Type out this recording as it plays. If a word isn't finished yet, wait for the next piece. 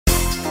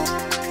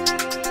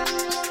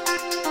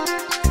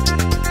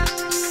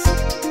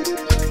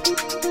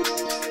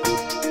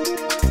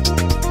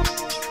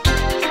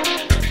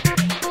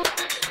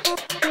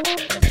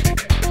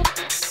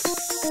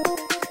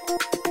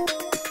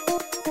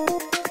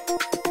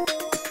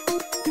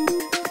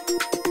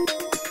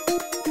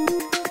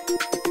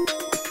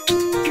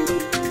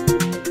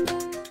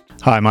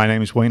Hi, my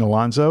name is Wayne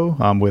Alonzo.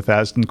 I'm with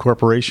Asden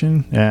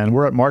Corporation, and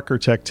we're at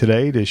MarkerTech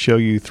today to show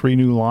you 3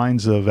 new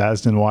lines of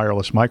Asden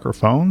wireless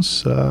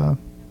microphones that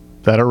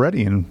are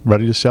ready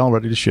to sell,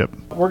 ready to ship.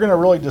 We're going to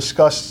really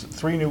discuss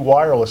 3 new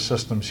wireless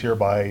systems here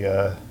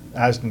by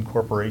Asden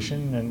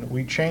Corporation, and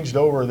we changed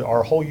over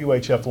our whole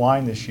UHF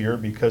line this year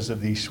because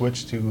of the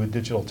switch to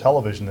digital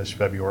television this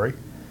February.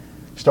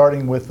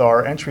 Starting with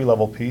our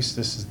entry-level piece,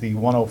 this is the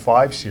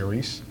 105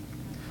 series.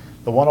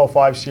 The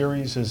 105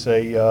 series is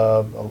a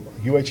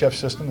UHF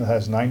system that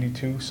has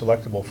 92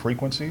 selectable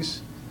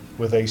frequencies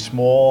with a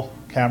small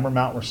camera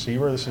mount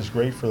receiver. This is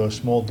great for those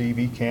small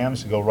DV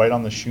cams to go right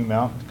on the shoe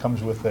mount. It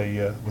comes with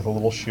a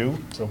little shoe.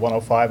 The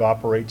 105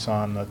 operates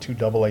on 2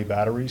 AA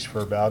batteries for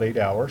about 8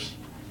 hours.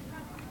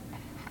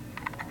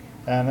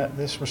 And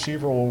this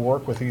receiver will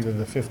work with either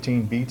the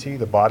 15BT,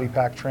 the body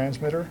pack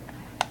transmitter,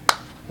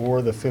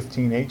 or the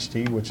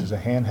 15HT, which is a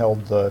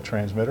handheld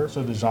transmitter,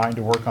 so designed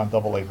to work on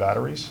AA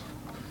batteries.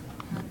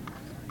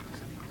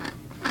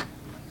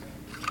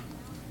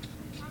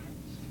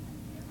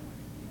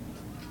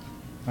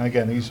 And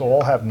again, these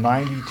all have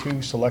 92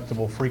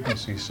 selectable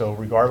frequencies, so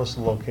regardless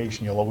of the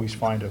location, you'll always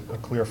find a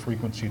clear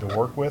frequency to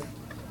work with.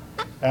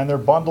 And they're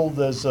bundled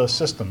as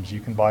systems. You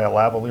can buy a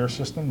lavalier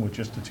system with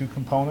just the 2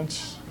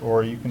 components,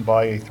 or you can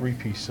buy a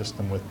 3-piece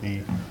system with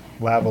the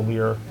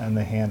lavalier and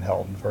the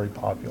handheld, very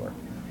popular.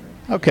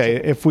 Okay,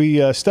 if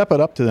we step it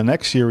up to the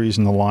next series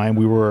in the line,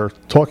 we were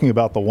talking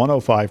about the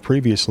 105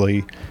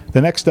 previously.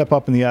 The next step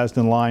up in the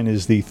Asden line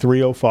is the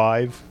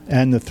 305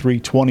 and the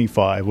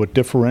 325. What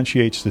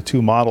differentiates the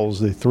 2 models,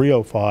 the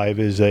 305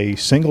 is a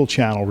single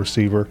channel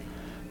receiver,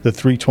 the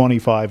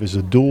 325 is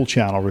a dual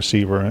channel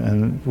receiver,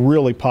 and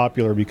really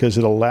popular because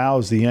it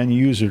allows the end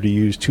user to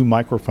use 2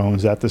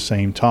 microphones at the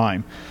same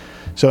time.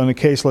 So in the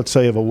case, let's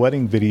say, of a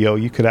wedding video,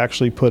 you could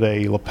actually put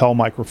a lapel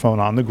microphone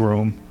on the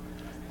groom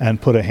and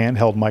put a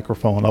handheld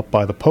microphone up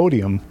by the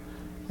podium,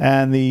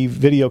 and the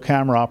video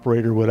camera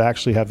operator would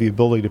actually have the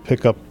ability to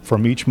pick up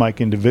from each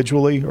mic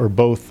individually or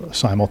both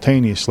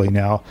simultaneously.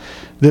 Now,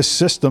 this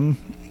system,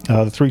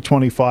 the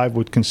 325,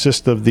 would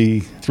consist of the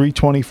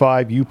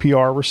 325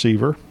 UPR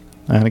receiver,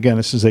 and again,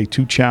 this is a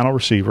 2-channel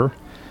receiver,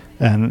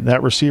 and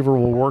that receiver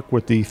will work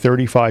with the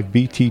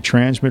 35BT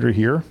transmitter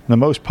here. The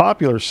most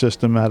popular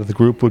system out of the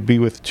group would be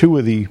with 2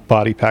 of the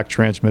body pack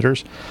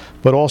transmitters,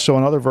 but also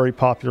another very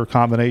popular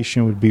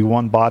combination would be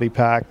 1 body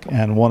pack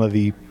and 1 of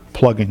the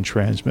plug-in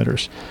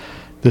transmitters.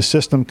 The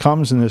system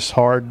comes in this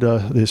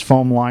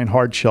foam line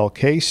hard shell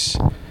case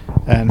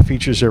and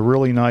features a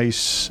really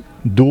nice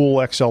dual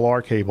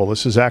XLR cable.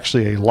 This is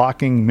actually a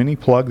locking mini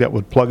plug that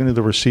would plug into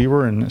the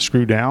receiver and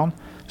screw down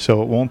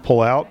so it won't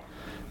pull out.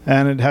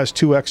 And it has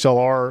 2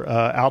 XLR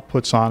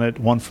outputs on it,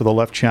 1 for the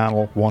left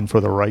channel, 1 for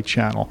the right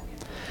channel.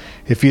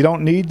 If you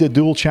don't need the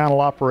dual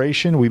channel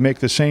operation, we make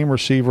the same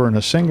receiver in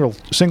a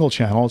single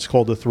channel. It's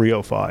called the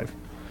 305.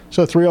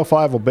 So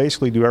 305 will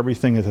basically do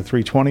everything that the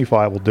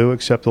 325 will do,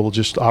 except it'll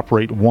just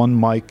operate 1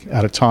 mic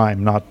at a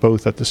time, not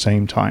both at the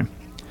same time.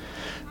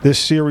 This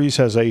series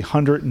has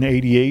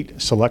 188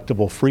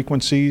 selectable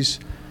frequencies.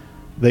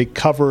 They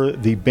cover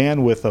the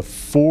bandwidth of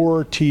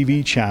 4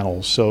 TV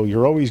channels, so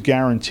you're always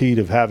guaranteed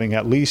of having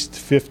at least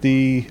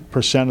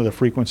 50% of the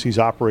frequencies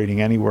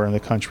operating anywhere in the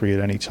country at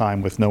any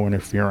time with no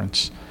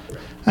interference.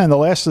 And the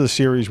last of the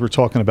series we're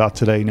talking about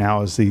today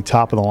now is the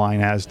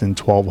top-of-the-line Asden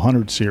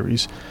 1200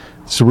 series.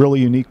 It's a really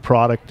unique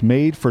product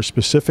made for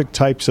specific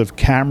types of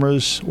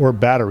cameras or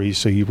batteries,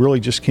 so you really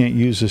just can't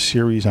use this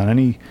series on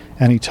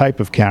any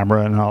type of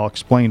camera, and I'll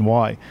explain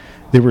why.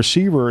 The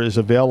receiver is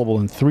available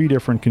in 3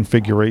 different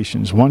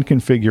configurations. One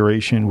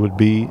configuration would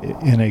be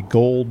in a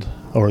gold,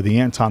 or the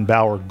Anton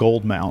Bauer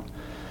gold mount.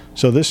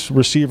 So this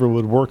receiver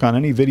would work on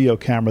any video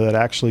camera that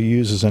actually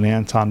uses an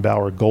Anton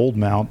Bauer gold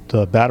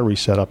mount battery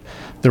setup.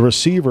 The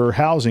receiver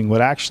housing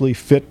would actually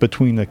fit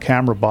between the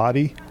camera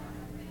body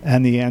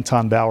and the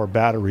Anton Bauer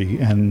battery,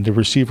 and the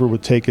receiver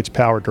would take its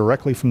power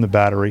directly from the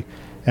battery,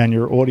 and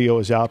your audio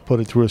is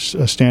outputted through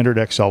a standard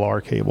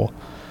XLR cable.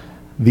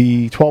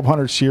 The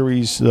 1200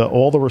 series,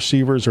 all the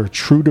receivers are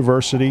true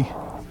diversity.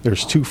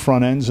 There's 2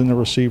 front ends in the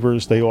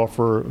receivers. They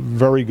offer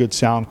very good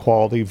sound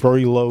quality,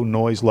 very low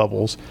noise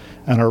levels,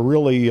 and are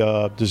really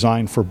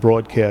designed for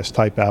broadcast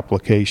type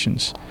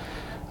applications.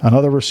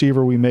 Another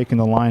receiver we make in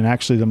the line,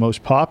 actually the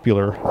most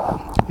popular,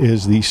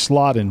 is the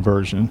slot-in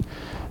version.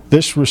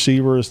 This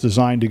receiver is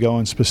designed to go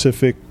in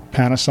specific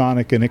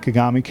Panasonic and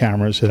Ikegami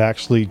cameras. It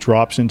actually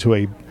drops into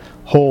a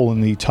hole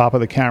in the top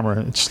of the camera.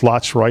 It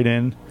slots right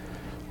in.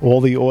 All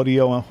the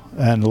audio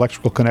and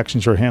electrical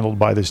connections are handled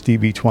by this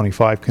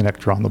DB25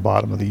 connector on the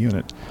bottom of the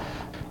unit.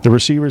 The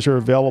receivers are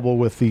available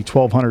with the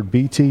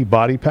 1200BT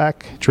body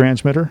pack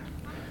transmitter,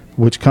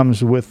 which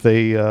comes with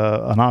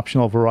an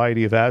optional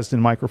variety of Asden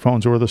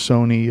microphones or the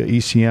Sony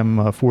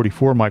ECM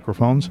 44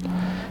 microphones,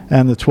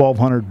 and the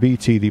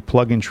 1200BT, the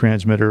plug-in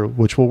transmitter,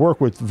 which will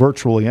work with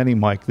virtually any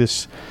mic.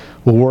 This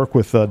will work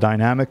with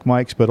dynamic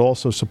mics, but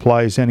also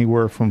supplies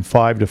anywhere from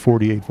 5 to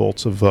 48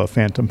 volts of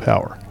phantom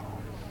power.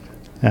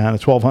 And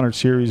the 1200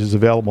 series is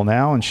available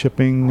now and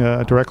shipping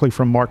directly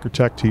from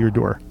MarkerTech to your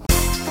door.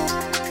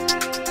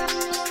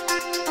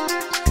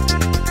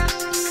 Bye.